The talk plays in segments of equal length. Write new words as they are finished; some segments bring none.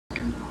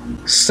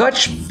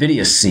Such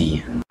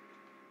Vidiocy.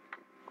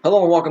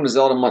 Hello and welcome to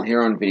Zelda Month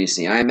here on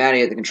Vidiocy. I am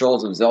Matty at the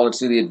controls of Zelda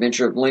 2: The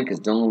Adventure of Link as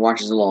Dylan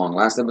watches along.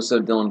 Last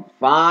episode, Dylan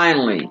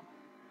finally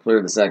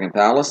cleared the second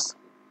palace.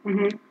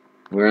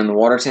 We're in the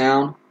water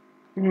town.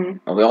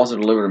 We also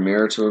delivered a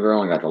mirror to a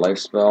girl and got the life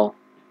spell.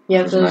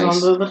 Yes, it was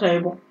nice. Under the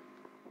table.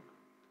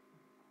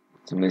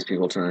 Some of these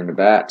people turn into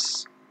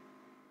bats.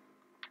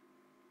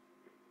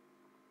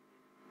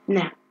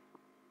 No.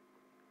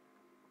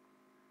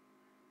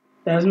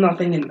 There's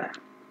nothing in there.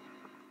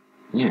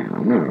 Yeah,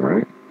 I know,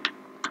 right?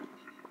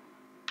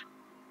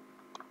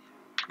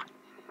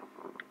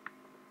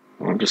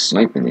 Well, I'm just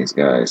sniping these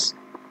guys.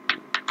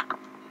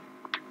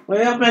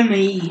 Way up in the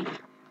E.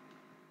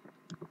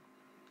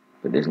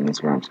 But isn't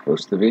this where I'm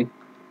supposed to be?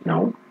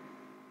 No.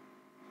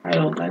 I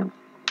don't think.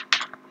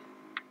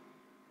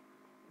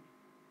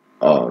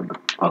 Ugh.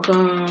 I'll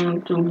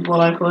come to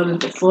what I call it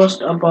the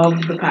first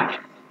above the path.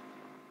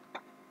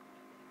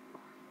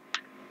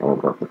 All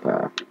above the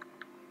path.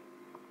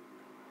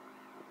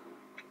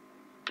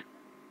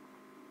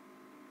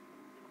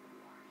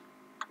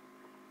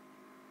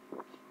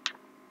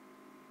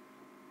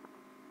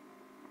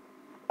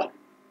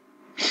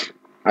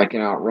 I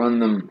can outrun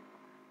them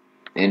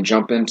and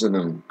jump into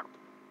them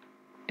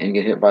and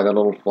get hit by the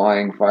little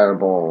flying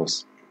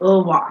fireballs.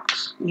 Little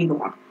rocks, either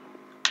one.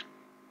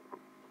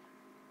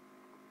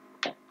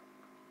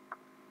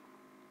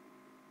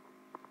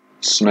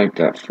 Snipe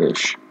that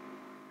fish.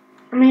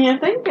 I mean, I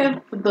think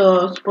if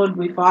the would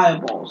be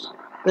fireballs,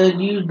 they'd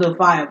use the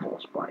fireball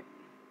sprite.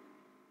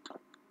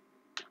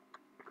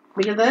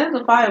 Because there's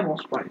a fireball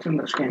sprite in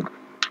this game.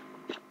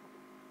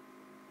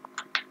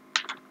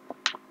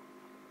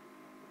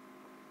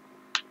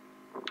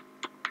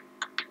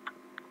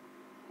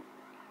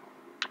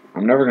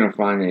 I'm never going to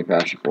find any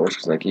Apache Force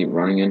because I keep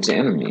running into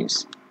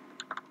enemies.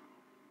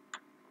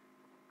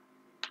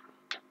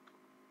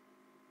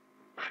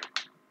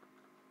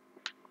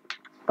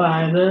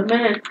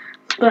 Spider-Man,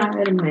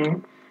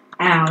 Spider-Man.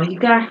 Ow, you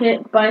got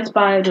hit by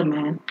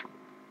Spider-Man.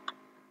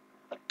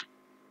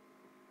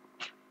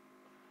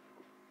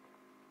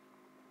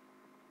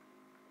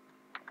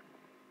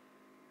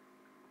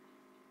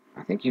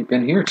 I think you've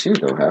been here too,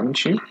 though,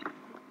 haven't you?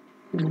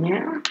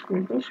 Yeah,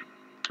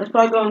 that's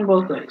why going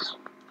both ways.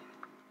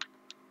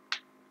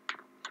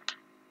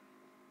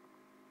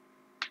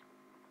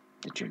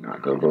 Did you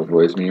not go both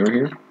ways when you were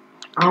here?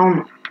 I don't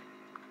know.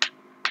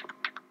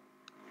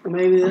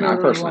 Maybe I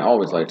personally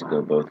always like to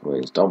go both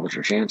ways. Doubles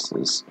your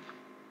chances.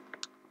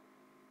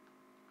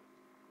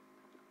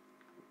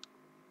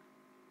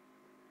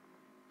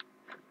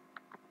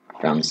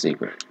 I found the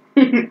secret.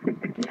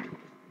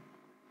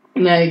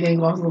 Now you can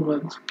cross the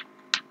woods.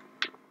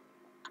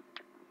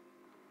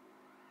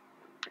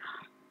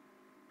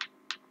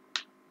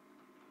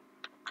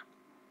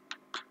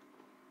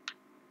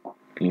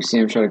 Can you see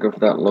him try to go for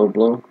that low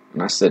blow?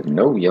 And I said,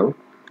 no, yo.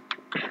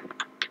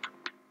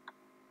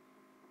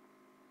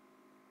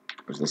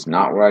 Was this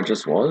not where I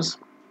just was?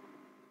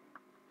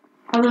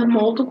 Are there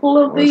multiple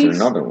of these? Or is these?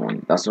 there another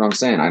one? That's what I'm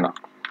saying.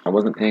 I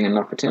wasn't paying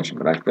enough attention,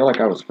 but I feel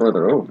like I was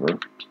further over.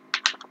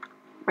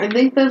 I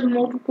think there's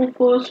multiple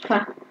forest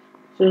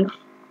passes.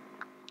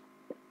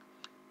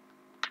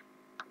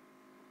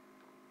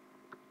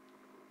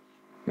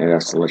 Maybe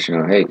that's to let you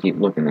know, hey, keep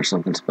looking, there's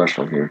something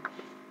special here.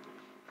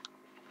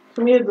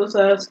 To me it just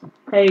says,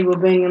 hey, we're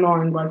being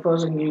annoying by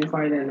forcing you to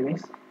fight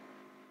enemies.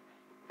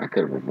 I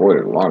could have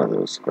avoided a lot of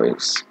those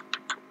fights.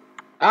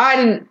 I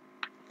didn't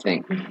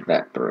think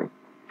that through.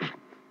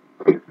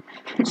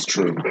 It's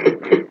true.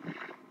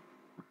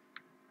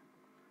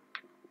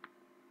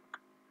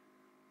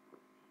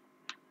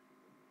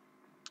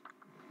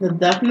 There's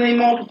definitely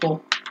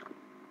multiple.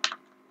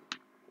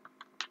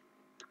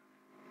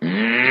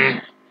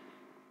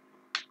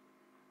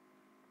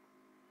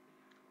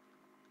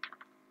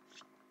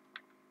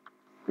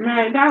 Man,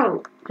 I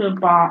got to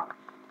buy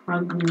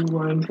a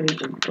Google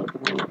impatient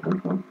person I'm looking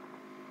for.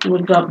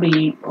 Would that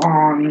be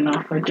on a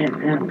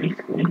freaking enemy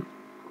screen?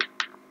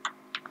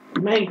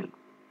 Maybe.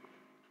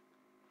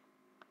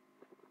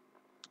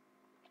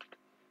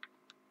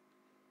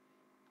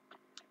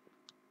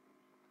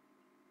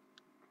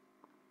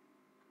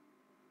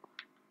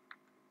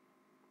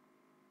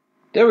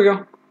 There we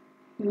go.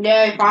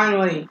 Yay,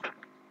 finally.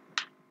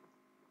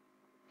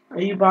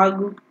 Are you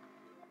Bagu?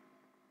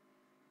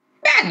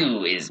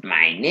 Bagu is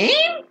my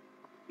name.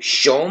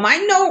 Show my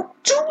note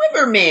to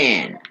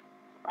Riverman.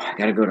 Oh, I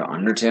gotta go to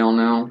Undertale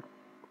now.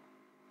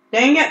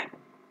 Dang it.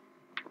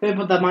 Wait,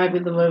 but that might be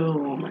the River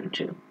Woman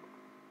too.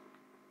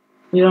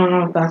 You don't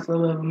know if that's the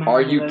River Man.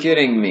 Are you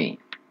kidding me?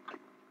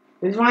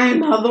 Is there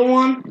another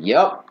one?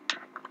 Yep.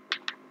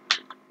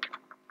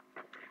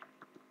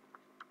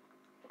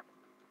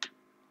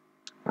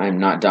 I'm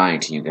not dying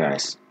to you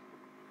guys.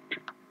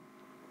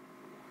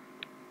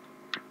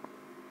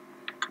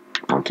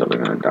 I'm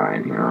totally gonna die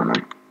in here, aren't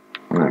I?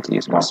 I'm gonna have to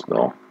use my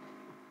spell.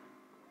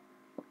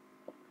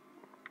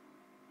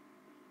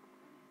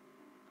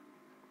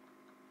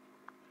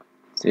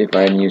 See, if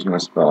I hadn't used my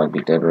spell, I'd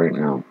be dead right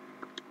now.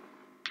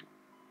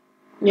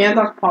 Yeah,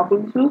 that's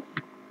probably true.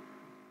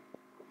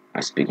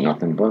 I speak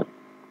nothing but.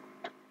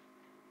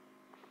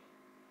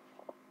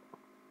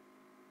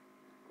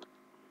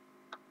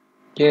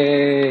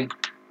 Yay!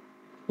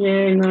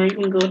 Yay, now you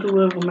can go to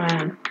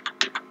Riverman.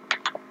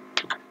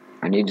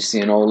 I need to see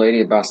an old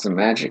lady about some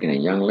magic and a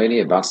young lady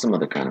about some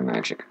other kind of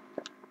magic.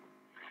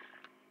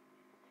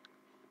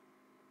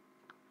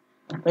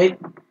 Wait.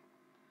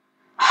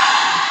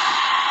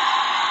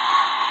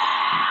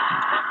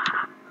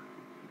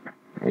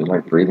 Are you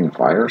like breathing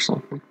fire or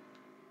something?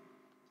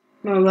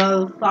 No, the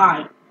other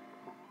side.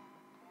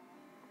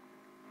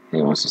 Hey,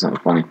 you want to see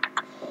something funny?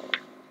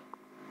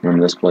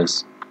 Remember this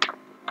place?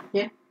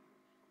 Yeah.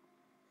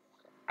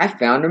 I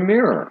found a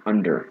mirror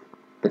under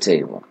the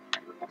table.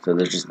 So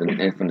there's just an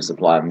infinite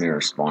supply of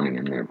mirrors spawning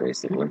in there,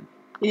 basically.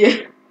 Yeah.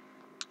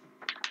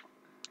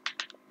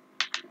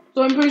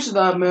 So I'm pretty sure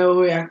that mirror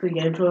we actually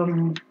gave to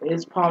him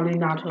is probably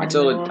not her I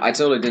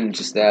totally didn't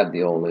just stab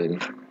the old lady.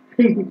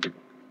 mirror.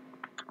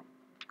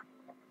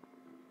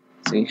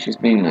 See, she's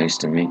being nice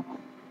to me.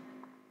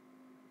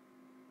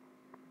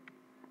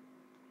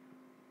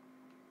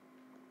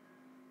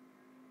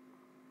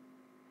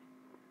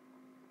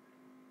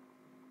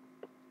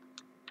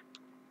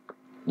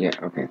 Yeah,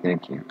 okay,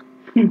 thank you.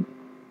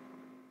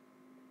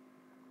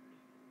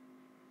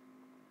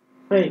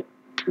 Wait,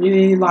 we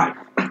need life.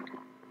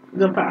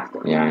 Go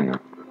faster. Yeah, I know.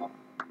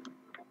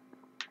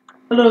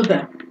 Hello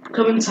there.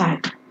 Come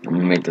inside. I'm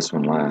gonna make this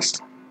one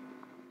last.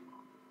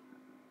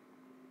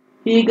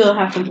 Here you go,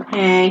 have some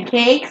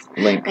pancakes.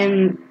 Link,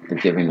 And the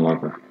giving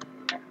lover.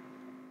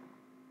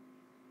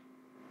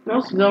 no,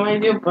 so don't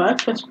make your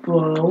breakfast,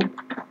 bro.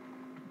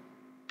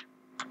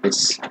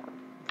 It's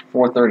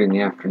 4:30 in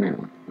the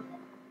afternoon.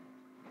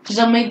 Does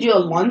that make you a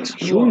lunch,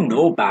 bro? You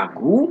know,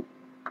 Bagu,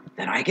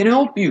 that I can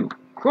help you.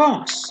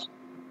 Cross.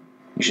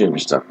 You should have been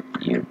stuck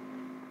with you.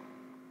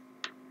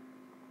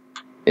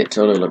 It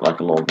totally looked like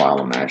a little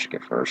vial of magic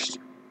at first.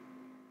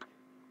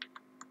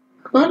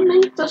 Couldn't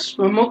he just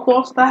swim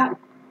across that?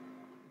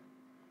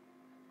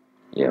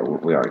 Yeah,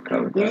 we already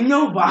covered that. You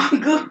know,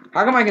 Bagu.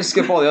 How come I can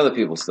skip all the other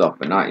people's stuff,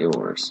 but not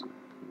yours?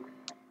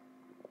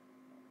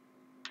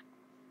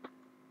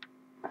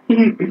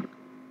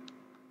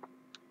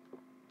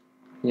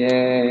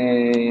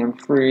 Yay, I'm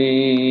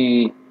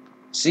free.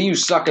 See you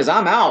suckers,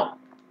 I'm out.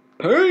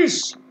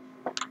 Peace.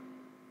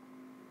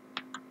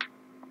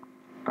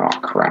 Oh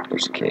crap,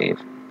 there's a cave.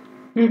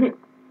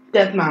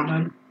 Death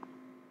Mountain.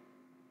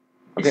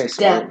 Okay, It's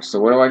death. so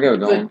where do I go,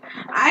 Dawn?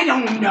 I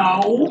don't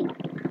know.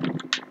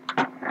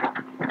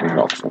 You're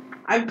helpful.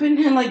 I've been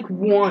here like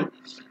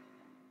once.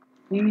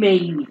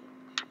 Maybe.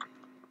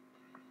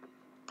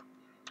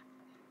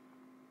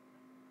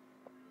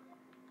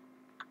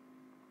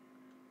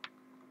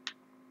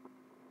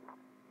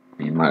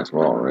 You might as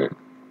well, right?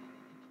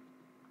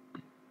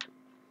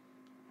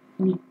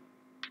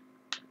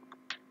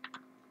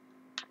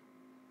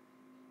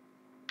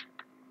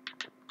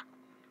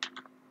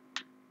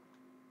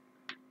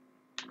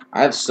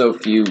 I have so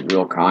few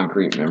real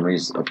concrete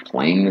memories of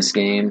playing this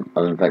game,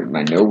 other than the fact that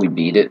I know we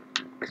beat it,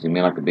 because we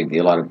made like a big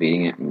deal out of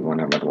beating it, and we want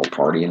to have like a little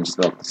party and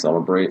stuff to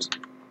celebrate.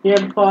 You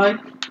have a party?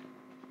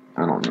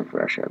 I don't know if we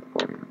actually had the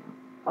party or not.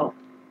 Oh.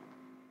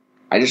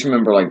 I just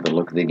remember like the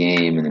look of the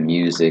game and the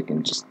music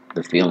and just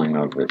the feeling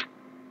of it.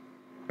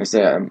 I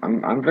say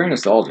I'm very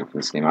nostalgic for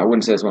this game. I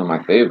wouldn't say it's one of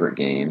my favorite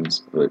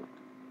games, but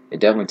it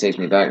definitely takes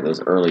me back to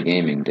those early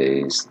gaming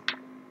days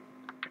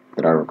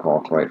that I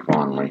recall quite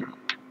fondly.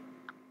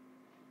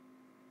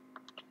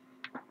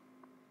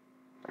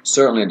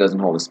 Certainly it doesn't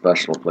hold a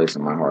special place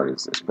in my heart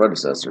as its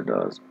predecessor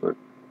does, but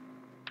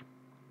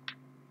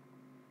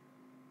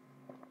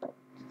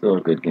still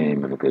a good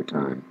game and a good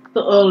time.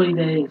 The early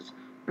days.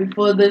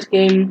 Before this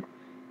game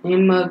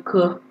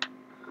could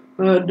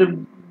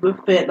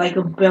fit like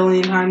a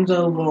billion times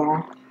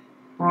over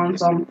on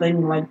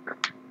something like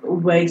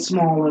way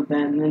smaller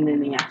than an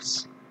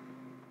NES.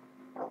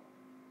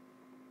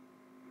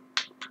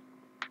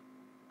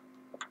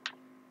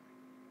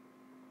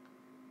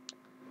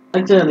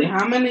 Like really,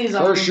 how many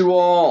Zelda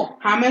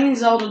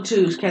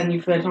 2s can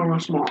you fit on a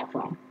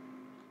smartphone?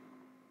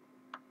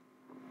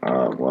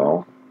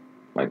 Well,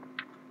 like,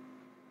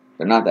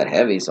 they're not that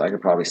heavy, so I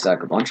could probably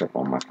stack a bunch up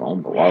on my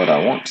phone, but why would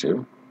I want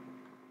to?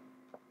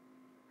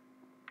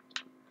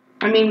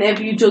 I mean, if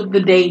you took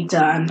the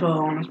data and put it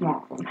on a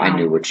smartphone. I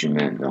knew what you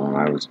meant, Dylan.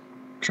 I was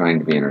trying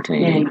to be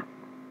entertaining. Yeah.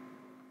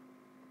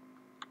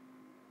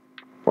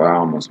 Boy, I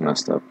almost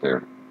messed up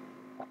there.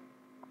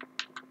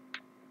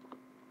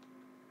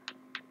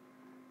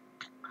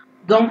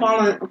 Don't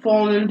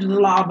fall into the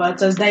lava.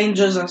 It's as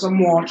dangerous as some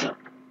water.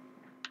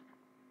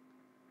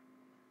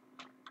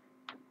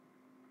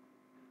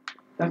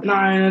 That's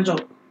not even a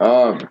joke.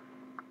 Oh. I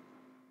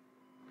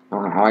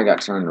don't know how I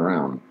got turned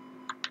around.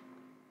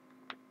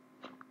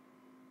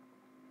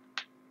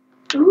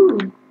 Ooh.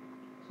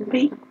 The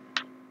peak.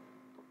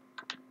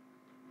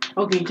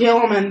 Okay, kill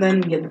him and then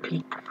get the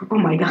peak. Oh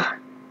my god.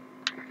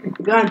 You're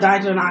gonna die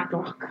to an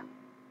Octorok.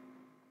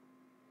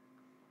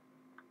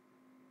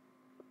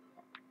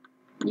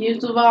 You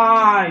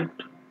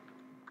survived.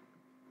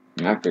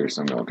 I figured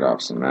somebody will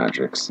drop some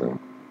magic, so.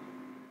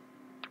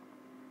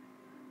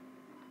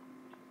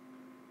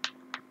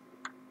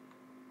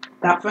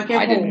 That freaking hole.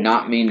 I did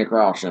not mean to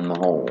crouch in the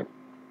hole.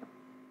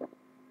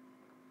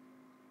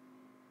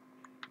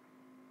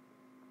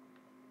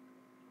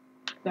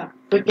 That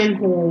freaking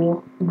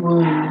hole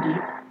ruined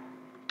you.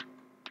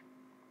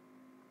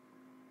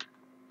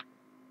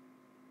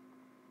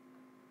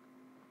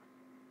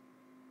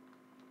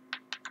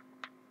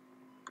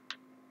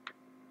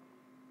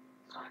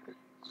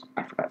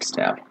 I forgot to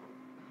stab.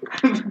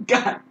 I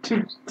forgot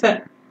to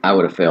stab. I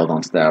would have failed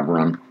on stab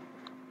run.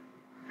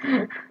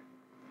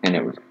 And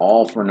it was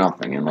all for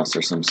nothing unless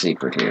there's some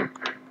secret here.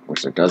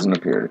 Which there doesn't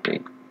appear to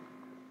be.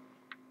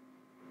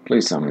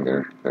 Please tell me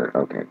they're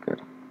okay,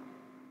 good.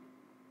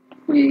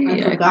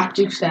 I forgot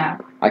to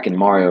stab. I can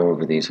Mario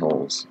over these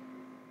holes.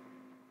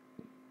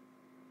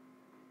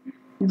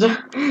 Does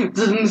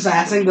an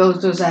assassin goes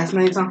to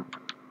assassinate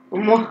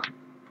someone?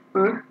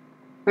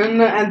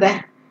 And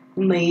then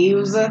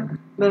leaves. Then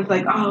it's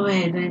like, oh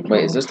wait, then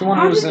wait, is this the one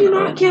How I was did you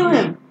not kill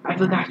him? I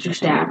forgot to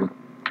stab.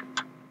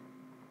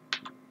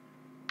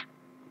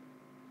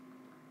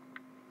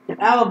 An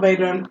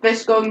elevator and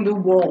fish going through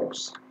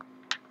walls.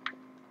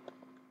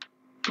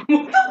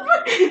 What the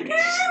fuck? Did you see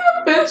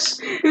that fish?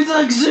 It's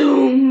like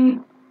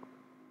zoom.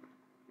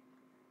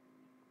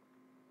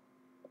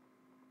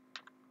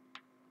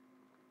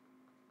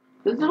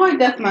 This is why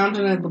Death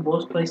Mountain is the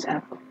worst place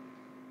ever.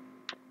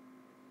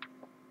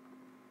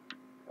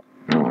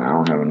 No, I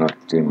don't have enough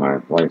to do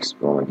my life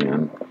spell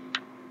again.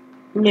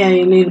 Yeah,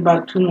 you need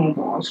about 2 more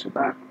balls for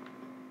that.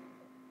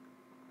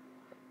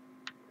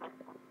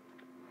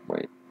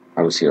 Wait,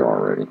 I was here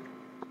already.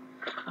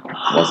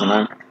 Wasn't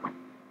I?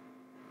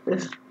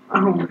 I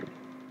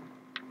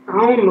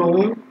don't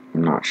know.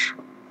 I'm not sure.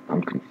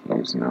 I'm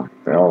confused now.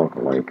 They all look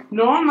alike.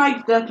 No one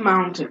likes Death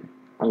Mountain.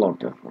 I love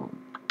Death Mountain.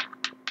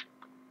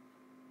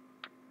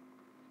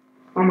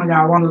 Oh my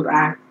god, one of those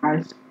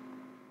guys.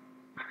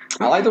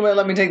 I like the way it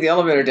let me take the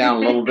elevator down a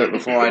little bit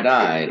before I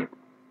died.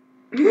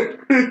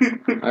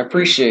 I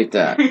appreciate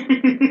that.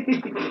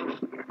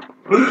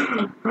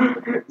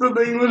 The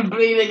thing was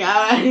bleeding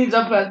out and he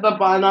just pressed the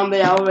button on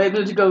the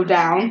elevator to go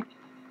down.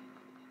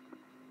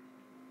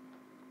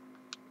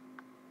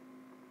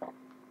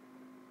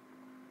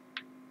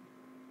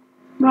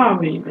 Not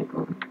really big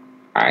one.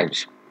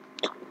 Alright.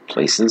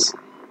 Places.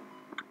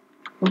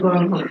 We're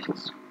going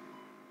places.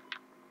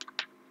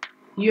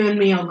 You and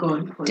me are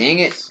going places. Dang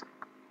it!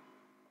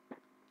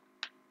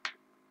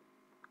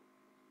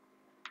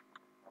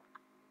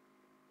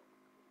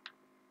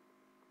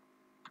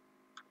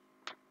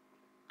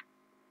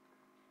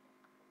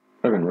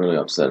 I've been really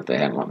upset if they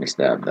hadn't let me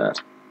stab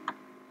that.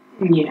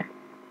 Yeah.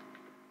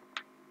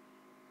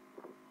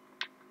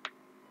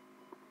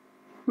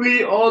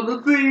 We are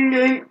the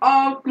singing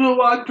after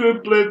our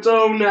triplets.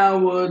 Oh, now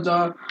words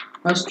are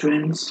us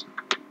twins.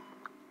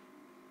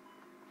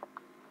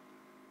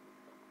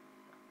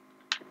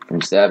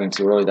 From stabbing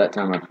too early, that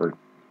time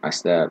I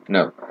stabbed.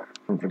 No.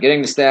 From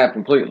forgetting to stab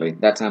completely,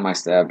 that time I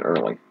stabbed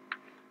early.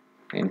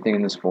 Anything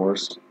in this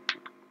forest?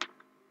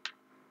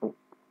 Oh.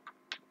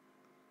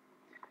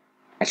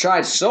 I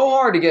tried so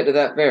hard to get to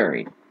that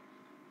ferry.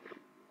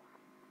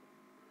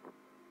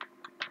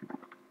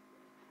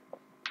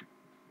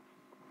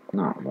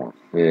 Not more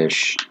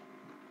fish.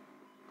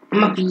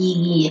 I'm a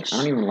fish. I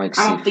don't even like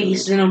I'm a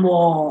fish in a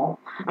wall.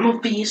 I'm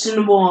a fish in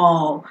a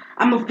wall.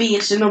 I'm a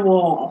fish in a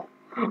wall.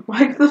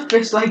 Why does the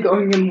fish like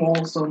going in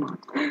walls so much?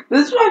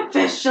 This is why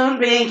fish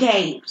shouldn't be in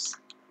caves.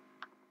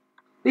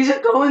 These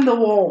should go in the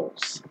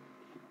walls.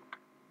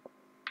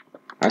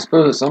 I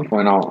suppose at some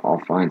point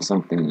I'll find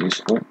something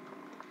useful.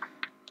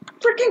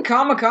 Freaking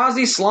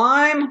kamikaze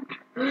slime?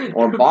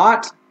 Or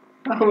bot?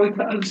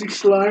 Kamikaze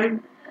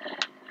slime.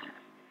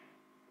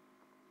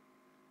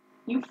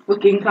 You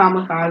fucking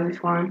kamikaze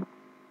slime.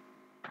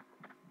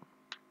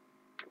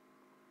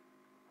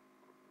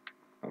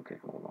 Okay,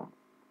 hold on.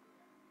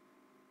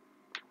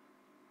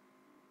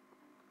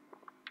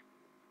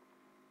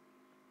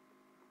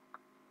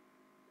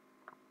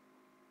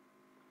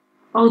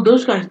 Oh,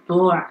 those guys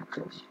door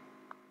axes.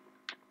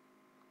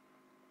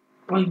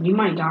 Like, you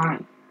might die.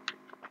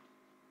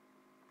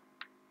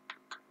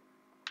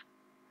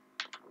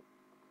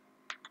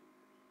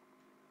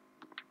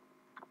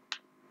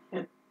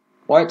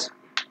 What?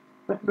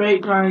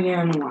 Great, try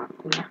again.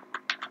 Yeah.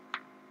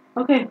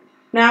 Okay,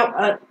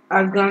 now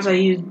I was gonna say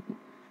use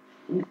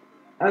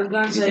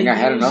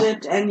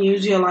it and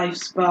use your life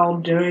spell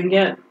during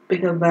it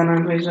because then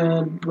I'm pretty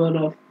sure it would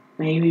have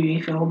maybe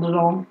refilled it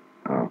all.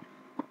 Oh.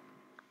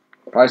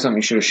 Probably something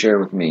you should have shared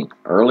with me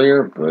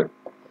earlier, but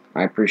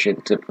I appreciate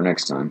the tip for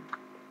next time.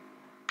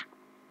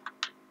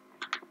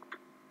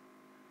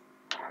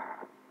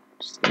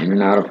 Just in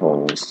and out of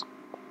holes.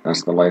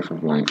 That's the life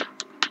of Link.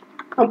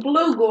 A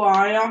blue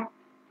guy.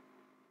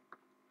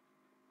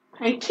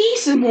 And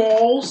keys and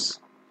walls.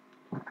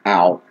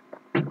 Ow.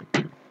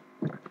 And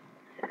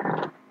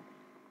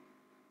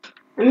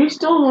you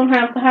still don't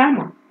have the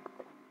hammer.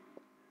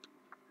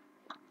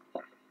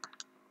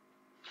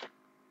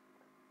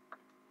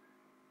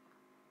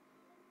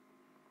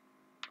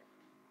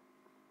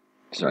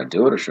 Should I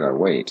do it or should I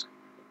wait?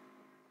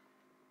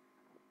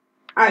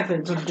 I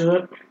think to do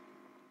it.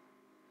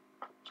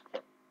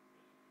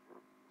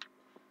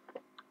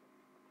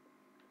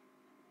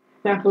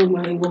 That food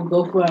money will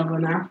go forever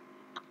now.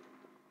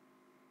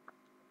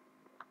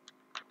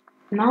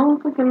 No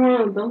looking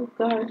around those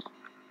guys.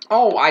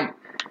 Oh, I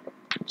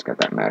just got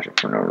that magic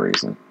for no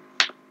reason.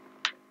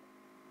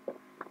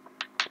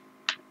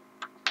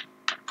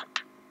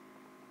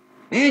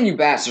 Man, you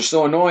bats are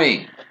so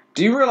annoying.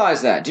 Do you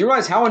realize that? Do you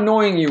realize how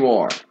annoying you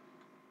are?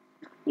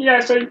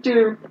 Yes, I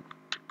do.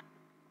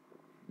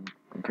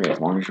 Okay, as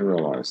long as you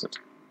realize it.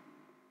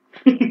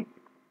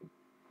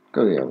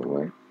 Go the other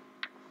way.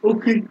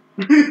 Okay.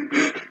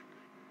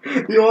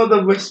 You're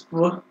the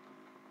whisperer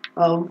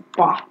of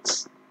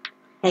bots.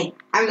 Hey,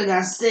 I'm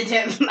gonna sit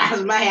here and flash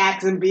my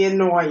axe and be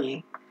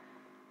annoying.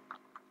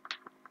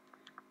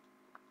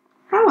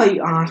 How are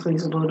you honestly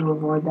supposed to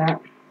avoid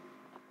that?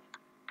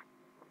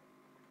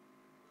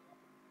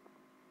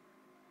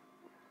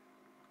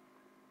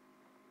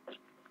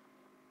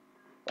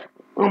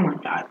 Oh my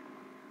god.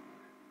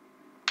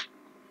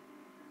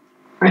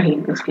 I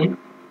hate this game.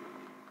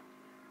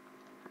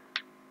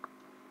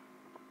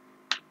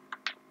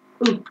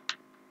 Ooh.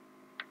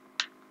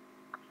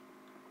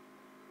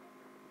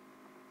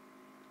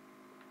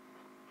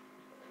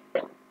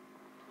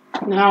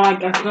 Now,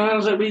 like, as soon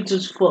as it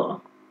reaches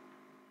 4.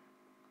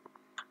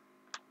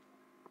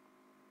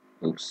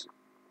 Oops.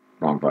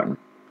 Wrong button.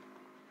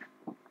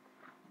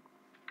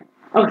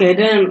 Okay, it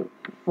didn't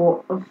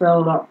fill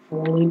up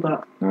fully,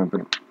 but No,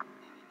 but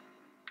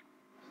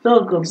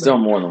still good. Still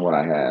more than what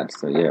I had,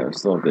 so yeah, it's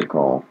still a good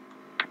call.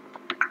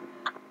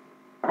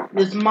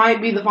 This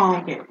might be the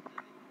final game.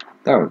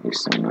 That would be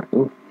so nice.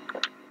 Ooh.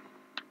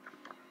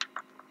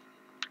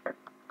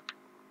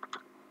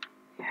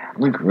 Yeah,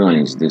 Link really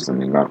needs to do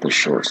something about this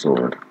short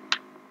sword.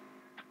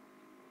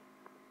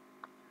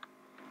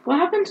 What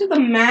happened to the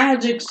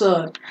magic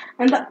sword?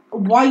 And the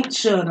white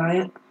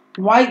sword?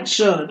 White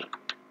sword.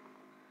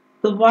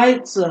 The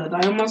white sword.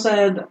 I almost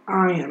said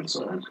iron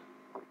sword.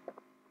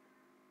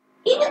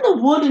 Even the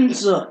wooden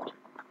sword.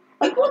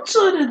 Like, what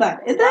sword is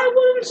that? Is that a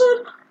wooden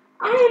sword?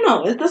 I don't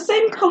know. It's the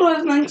same color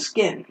as Link's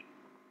skin.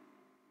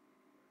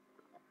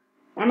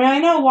 I mean, I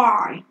know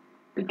why.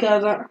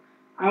 Because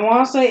I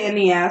want to say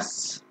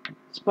NES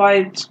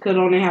sprites could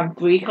only have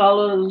 3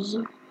 colors.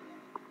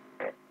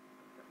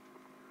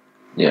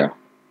 Yeah.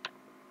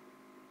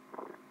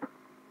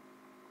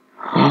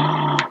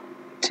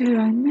 Did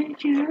I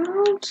make it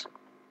out?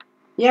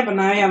 Yeah, but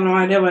now you have no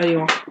idea where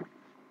you are.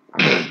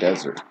 I'm in the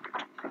desert.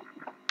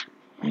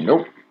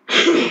 Nope.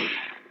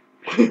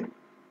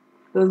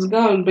 There's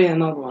going to be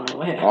another one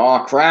over here.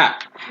 Oh,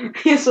 crap.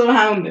 You're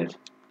surrounded.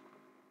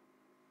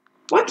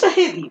 What's a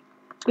hit you?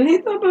 Did he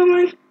throw a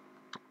boomerang?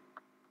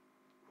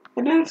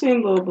 I didn't see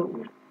him throw a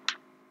boomerang.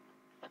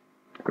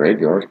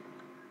 Graveyard.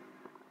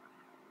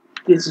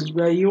 This is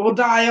where you will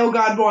die. Oh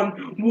god,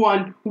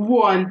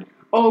 one.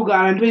 Oh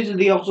god, I'm pretty sure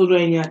they also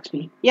drain your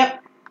XP.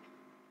 Yep.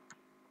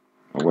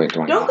 Oh, wait,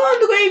 don't go in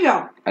the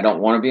graveyard. I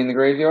don't want to be in the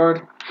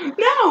graveyard?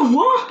 No,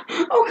 what?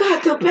 Oh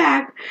god, they're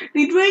back.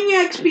 They drain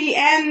your XP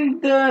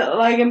and the,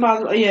 like,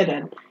 impossible. You're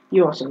dead.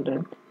 You're also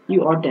dead.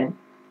 You are dead.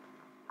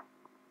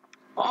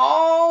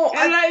 Oh!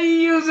 And I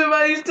used it,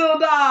 but he still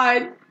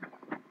died.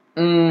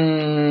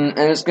 And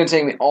it's going to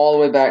take me all the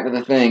way back to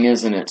the thing,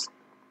 isn't it?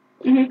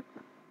 Mm-hmm.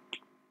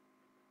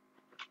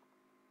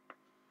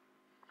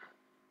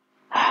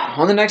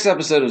 On the next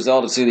episode of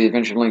Zelda 2, The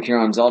Adventure of Link here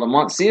on Zelda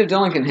Month, see if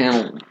Dylan can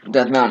handle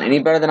Death Mountain any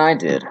better than I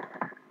did.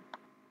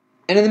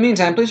 And in the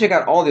meantime, please check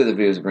out all the other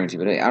videos I bring to you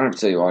today. I don't have to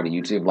tell you all to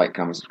YouTube, like,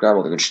 comment, subscribe,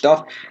 all the good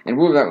stuff. And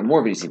we'll be back with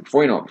more videos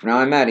before you know it. For now,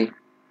 I'm Maddie.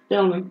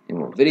 Dylan. And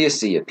we'll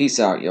Vidiocy. Peace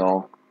out,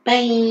 y'all.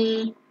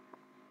 Bye.